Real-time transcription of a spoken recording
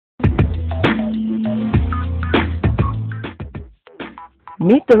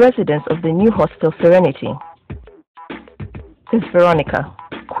Meet the residents of the new hostel Serenity. There's Veronica,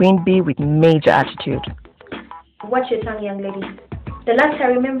 queen bee with major attitude. Watch your tongue, young lady. The last I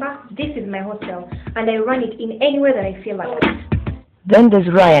remember, this is my hostel, and I run it in any way that I feel like it. Then there's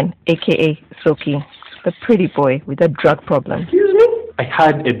Ryan, aka Soki, the pretty boy with a drug problem. Excuse me? I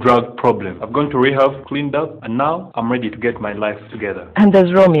had a drug problem. I've gone to rehab, cleaned up, and now I'm ready to get my life together. And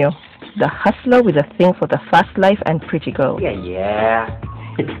there's Romeo, the hustler with a thing for the fast life and pretty girls. Yeah.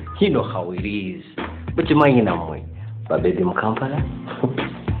 You know how it is. But you mind me, but baby, I'm Kampala.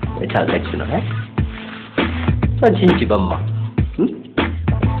 It's all let you know, eh?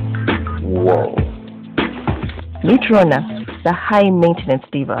 Whoa. Meet Rona, the high maintenance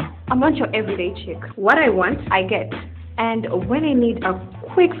diva. I'm not your everyday chick. What I want, I get. And when I need a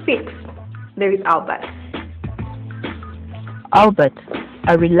quick fix, there is Albert. Albert,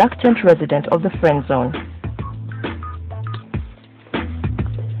 a reluctant resident of the friend zone.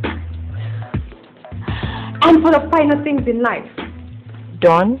 And for the finer things in life.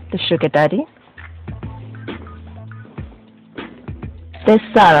 Don, the sugar daddy. There's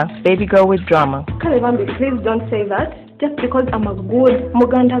Sarah, baby girl with drama. Kalevambi, please don't say that. Just because I'm a good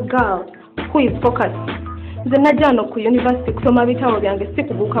Muganda girl who is focused. Then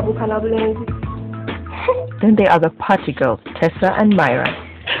there are the party girls, Tessa and Myra.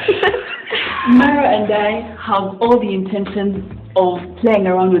 Myra and I have all the intentions of playing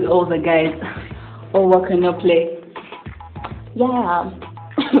around with all the guys. Or what can you play? Yeah.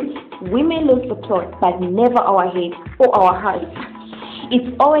 We may lose the plot, but never our head or our hearts.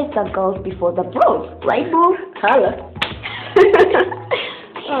 It's always the girls before the bros, right, bro? Hello.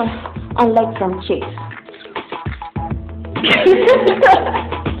 Unlike some chicks.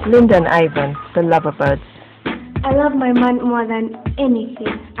 Linda and Ivan, the loverbirds. I love my man more than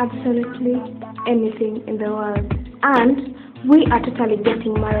anything, absolutely anything in the world. And we are totally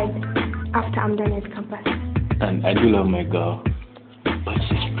getting married after I'm done at campus. And I do love my girl, but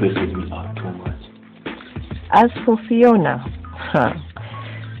she stresses me out too much. As for Fiona,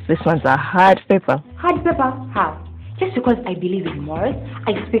 this one's a hard paper. Hard paper? How? Just because I believe in morals,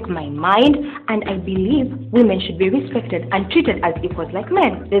 I speak my mind, and I believe women should be respected and treated as equals like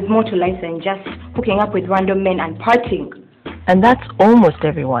men. There's more to life than just hooking up with random men and partying. And that's almost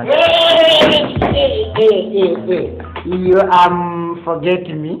everyone. You forget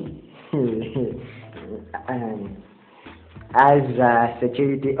me. As a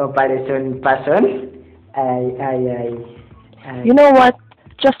security operation person, You know what?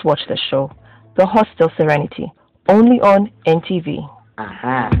 Just watch the show, The Hostel Serenity, only on NTV.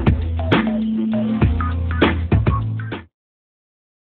 Aha.